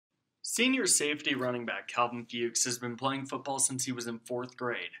Senior safety running back Calvin Fuchs has been playing football since he was in 4th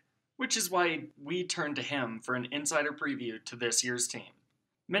grade, which is why we turned to him for an insider preview to this year's team.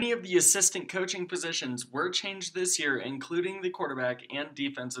 Many of the assistant coaching positions were changed this year, including the quarterback and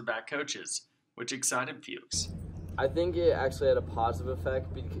defensive back coaches, which excited Fuchs. I think it actually had a positive effect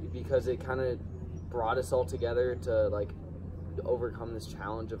because it kind of brought us all together to overcome this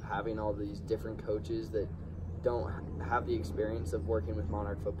challenge of having all these different coaches that don't have the experience of working with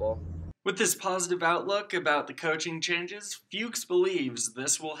Monarch football. With this positive outlook about the coaching changes, Fuchs believes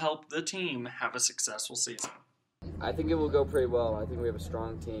this will help the team have a successful season. I think it will go pretty well. I think we have a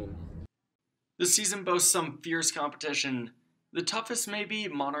strong team. The season boasts some fierce competition. The toughest may be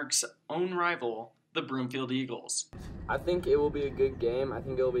Monarch's own rival, the Broomfield Eagles. I think it will be a good game. I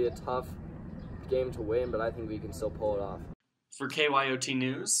think it will be a tough game to win, but I think we can still pull it off. For KYOT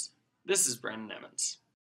News, this is Brandon Emmons.